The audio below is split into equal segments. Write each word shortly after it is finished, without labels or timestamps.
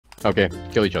Okay,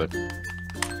 kill each other.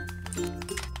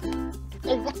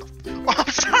 Oh, what the? Oh, I'm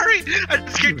sorry! I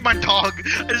just kicked my dog.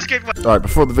 I just kicked my. Alright,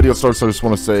 before the video starts, I just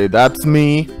want to say that's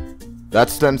me,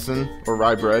 that's Stenson, or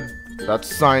RyeBread,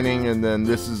 that's Signing, and then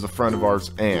this is a friend of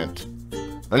ours, Ant.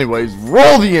 Anyways,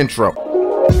 roll the intro!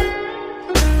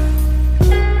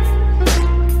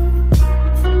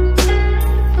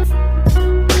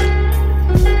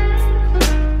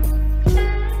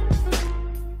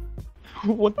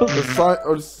 What the?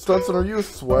 Stenson, are you a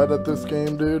sweat at this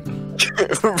game, dude?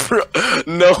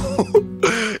 No,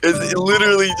 it's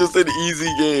literally just an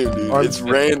easy game, dude. It's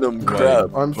random crap.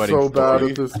 I'm so bad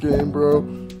at this game, bro.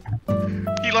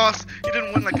 He lost. He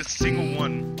didn't win like a single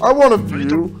one. I want a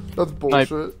view. That's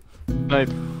bullshit.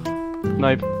 Knife.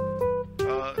 Knife.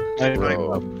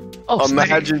 Oh,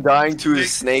 imagine dying to a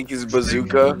snake's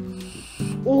bazooka.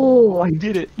 Oh, I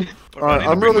did it. Alright,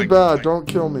 I'm really bad. Don't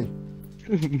kill me.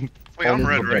 Wait, I'm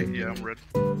red, right? Yeah, I'm red.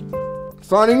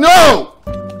 Signing, no!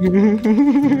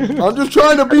 I'm just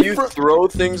trying to be. Can you throw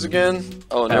things again?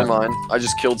 Oh, never mind. I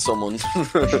just killed someone.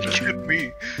 Shoot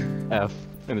me. F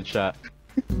in the chat.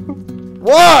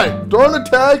 Why? Don't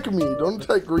attack me. Don't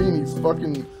attack Green.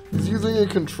 He's using a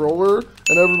controller,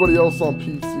 and everybody else on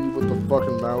PC with the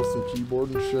fucking mouse and keyboard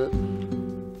and shit.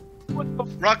 What the?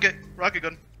 Rocket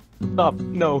gun. Stop!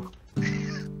 No.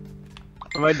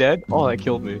 Am I dead? Oh, that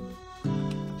killed me.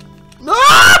 No!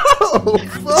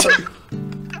 Fuck.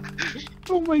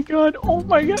 Oh my god! Oh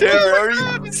my god! Tanner, are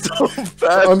you so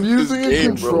bad? I'm using a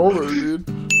controller, dude.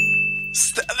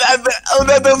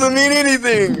 That doesn't mean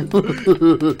anything.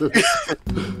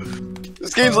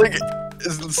 This game's like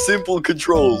simple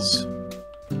controls.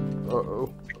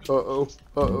 Uh-oh. Uh-oh.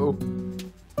 Uh-oh.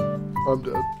 I'm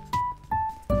dead.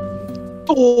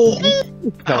 Oh!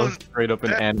 That was straight up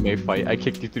an anime fight. I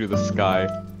kicked you through the sky.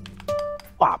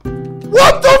 Bop.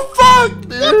 What the fuck,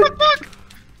 dude? What the fuck?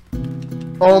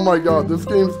 Oh my god, this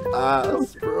game's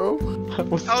ass, bro. I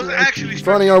was actually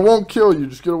Funny, I won't kill you,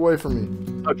 just get away from me.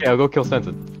 Okay, I'll go kill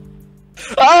Stenson.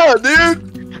 Ah,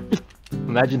 dude!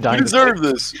 Imagine dying. You deserve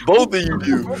this. Both of you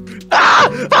do. Ah!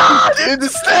 Ah! Dude, the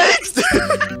snakes!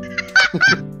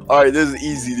 Alright, this is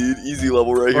easy, dude. Easy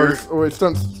level right here. Oh, wait,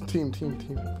 Stenson, team.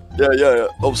 Yeah.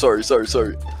 Oh, sorry.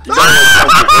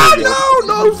 Ah,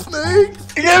 no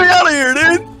snakes! Get me out of here,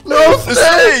 dude! No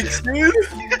snakes, dude!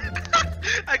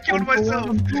 I killed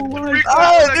myself.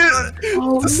 Ah, dude!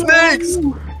 The snakes!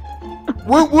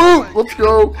 Woot woot! Let's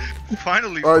go!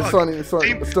 Finally. Alright, Sonny. Team. What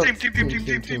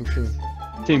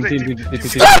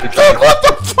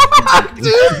the fuck,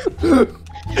 dude?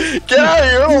 Get out of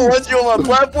here! I don't want you on my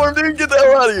platform, dude! Get the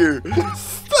hell out of here!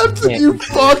 Stenson, you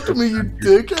fucked me, you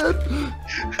dickhead!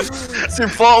 It's your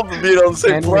fault for being on the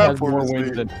same platform as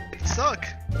me. Suck.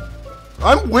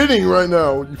 I'm winning right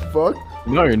now, you fuck.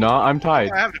 No, you're not. I'm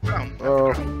tied. I have the crown.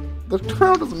 The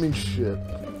crown doesn't mean shit.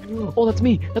 Oh, that's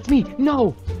me. That's me.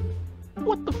 No.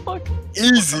 What the fuck?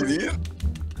 Easy, dude.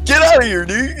 Get out of here,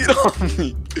 dude. Get off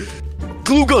me.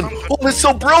 Glue gun. Oh, it's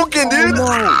so broken, dude. Oh,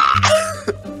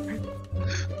 no.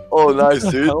 Oh, nice,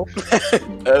 dude.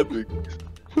 Epic.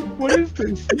 What is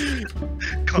this?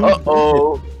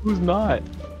 Uh-oh. Who's not?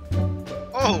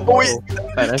 Oh. Oh, wait.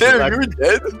 Tanner, you're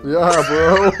dead? Yeah,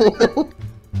 bro.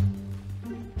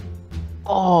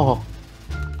 Oh.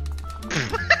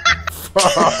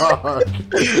 Fuck.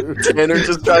 Tanner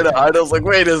just tried to hide. I was like,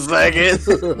 wait a second.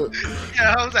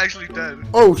 Yeah, I was actually dead.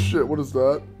 Oh shit, what is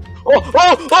that? Oh!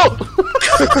 Stop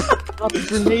the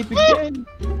grenades again.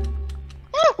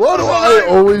 Why do I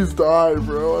always die,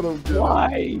 bro? I don't get it.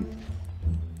 Why?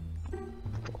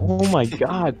 Oh my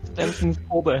god, Stenson's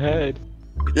pulled ahead.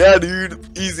 Yeah,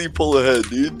 dude. Easy pull ahead,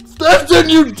 dude. Stenson,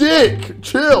 you dick!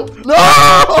 Chill!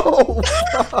 No!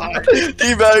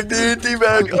 Teabag, dude.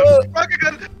 Teabag. Rocket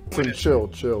gun.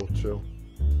 Chill.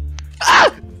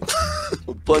 Ah!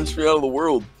 Punched me out of the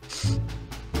world.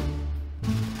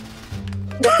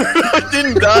 I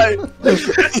didn't die.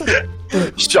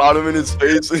 Shot him in his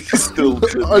face and he's still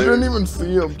sitting I there. didn't even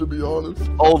see him, to be honest.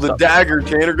 Oh, the dagger,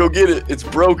 Tanner. Go get it. It's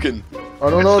broken. I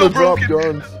don't know how to so drop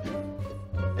broken. guns.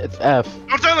 It's F.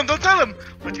 Don't tell him.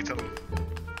 Why'd you tell him?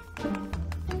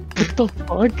 What the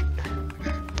fuck?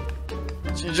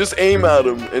 You just aim at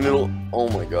him and it'll. Oh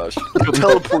my gosh. It'll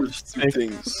teleport through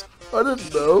things. I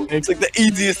didn't know. It's like the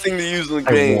easiest thing to use in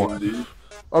the game, dude.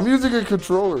 I'm using a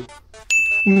controller.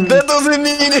 That doesn't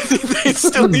mean anything. It's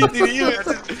still easy to use.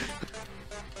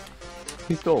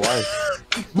 He's still alive.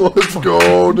 Let's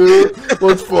go, dude.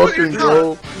 Let's fucking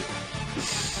go.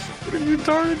 What are you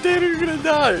retarded, Tanner? You're gonna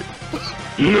die.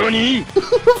 NANI?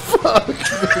 Fuck.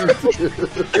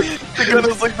 The gun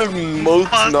is like the most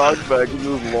knockback and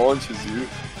just launches you.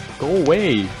 Go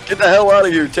away. Get the hell out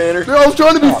of here, Tanner. Dude, I was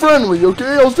trying to be friendly,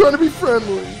 okay? I was trying to be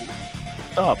friendly.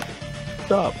 Stop.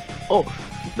 Stop. Oh,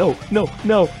 no, no,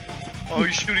 no. Oh,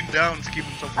 he's shooting down to keep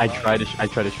himself I alive. try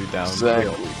to shoot down.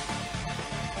 Exactly.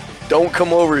 Don't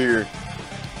come over here.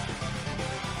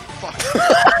 Fuck.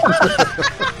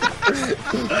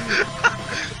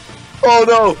 Oh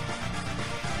no!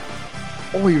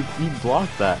 Oh, you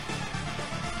blocked that.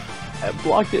 I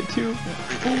blocked it too.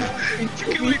 You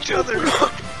kill each other.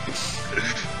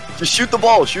 Just shoot the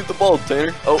ball,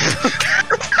 Tanner. Oh.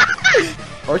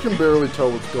 I can barely tell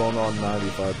what's going on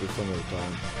 95% of the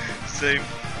time. Same.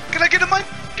 Can I get a mic?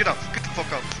 Get up. Get the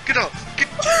fuck up. Get up. Get.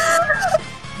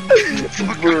 Fuck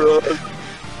up. Bruh.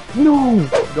 No.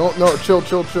 Don't, no, chill.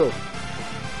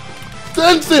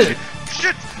 Stenson!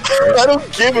 Shit. I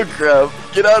don't give a crap.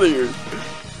 Get out of here.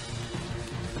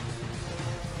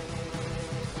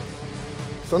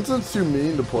 Stenson's too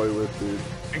mean to play with, dude.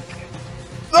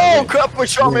 No, crap, I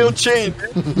shot my own chain.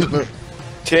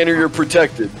 Tanner, you're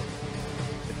protected.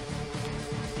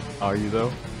 Are you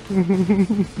though?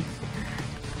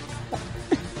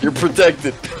 You're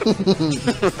protected.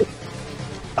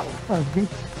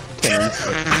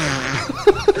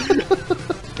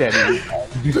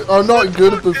 I'm not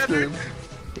good at this game.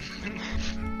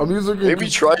 I'm using a Maybe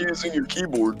try using your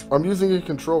keyboard. I'm using a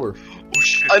controller. Oh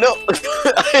shit. I know.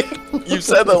 You've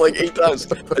said that like 8 times.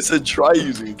 I said try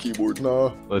using a keyboard.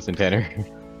 No. Listen, Tanner.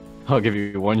 I'll give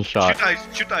you one shot.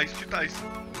 Shoot dice.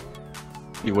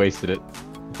 You wasted it.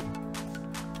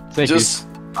 Thank Just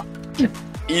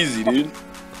easy, dude.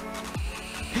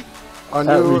 I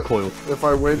That knew recoil. if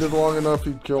I waited long enough,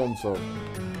 he'd kill himself.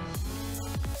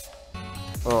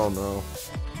 Oh no.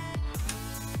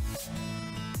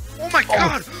 Oh my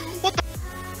god. What the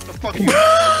fuck?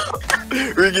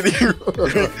 Riggedy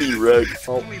wreck.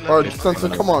 Oh, alright,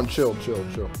 Stenson, come on, chill.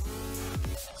 Stenson!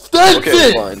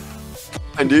 Okay, I'm fine.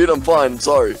 Fine, dude, I'm fine.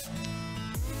 Sorry.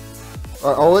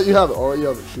 Alright, I'll let you have it.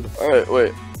 Shoot him. Alright,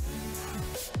 wait.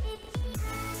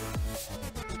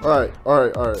 Alright.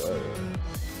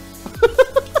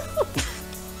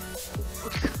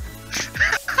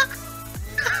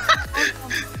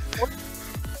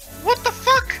 What the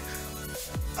fuck?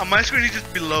 On my screen, he's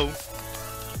just below.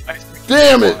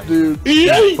 Damn it, dude!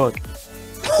 Fuck.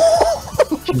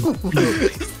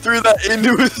 Threw that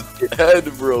into his head,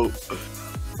 bro.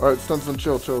 Alright, Stenson,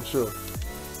 chill.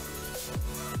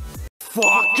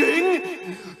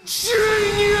 Fucking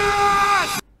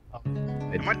genius!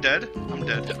 Am I dead? I'm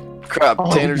dead. Crap,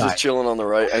 Oh, Tanner's God. just chilling on the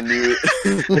right. I knew it.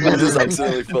 I just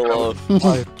accidentally fell off.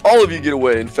 All of you get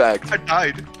away, in fact. I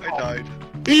died.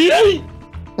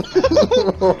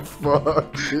 Oh,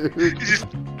 fuck, dude. He's just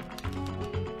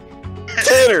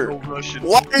Tanner! so Russian.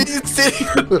 Why are you sitting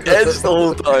on the edge the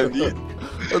whole time, dude?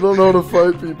 I don't know how to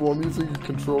fight people. I'm using a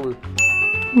controller.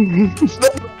 You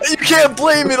can't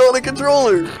blame it on a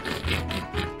controller!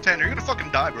 Tanner, you're gonna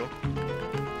fucking die, bro.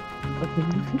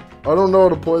 I don't know how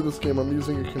to play this game. I'm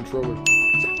using a controller.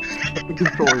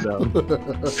 Controller down.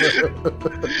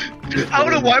 I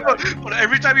don't know why, but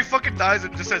every time he fucking dies,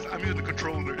 it just says, I'm using the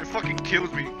controller. It fucking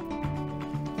kills me.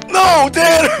 No,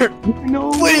 Tanner!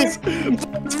 No. Please! Please,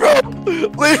 bro!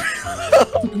 Leave me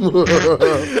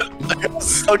alone! I got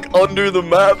stuck under the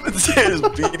map and it's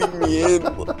beating me in.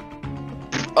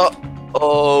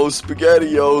 Oh,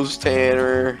 SpaghettiOs,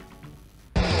 Tanner.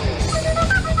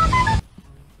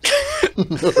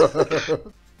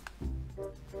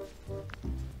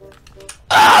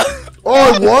 Oh,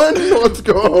 I won? Let's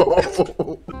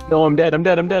go! No, I'm dead. Dude,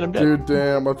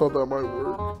 damn, I thought that might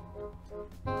work.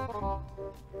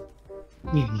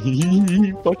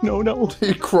 Fuck no.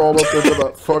 He crawled up into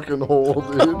that fucking hole,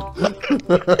 dude.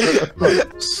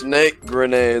 Snake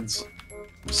grenades.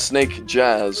 Snake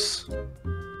jazz.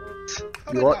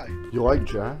 How'd I die? You like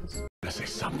jazz? I say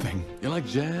something. You like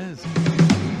jazz?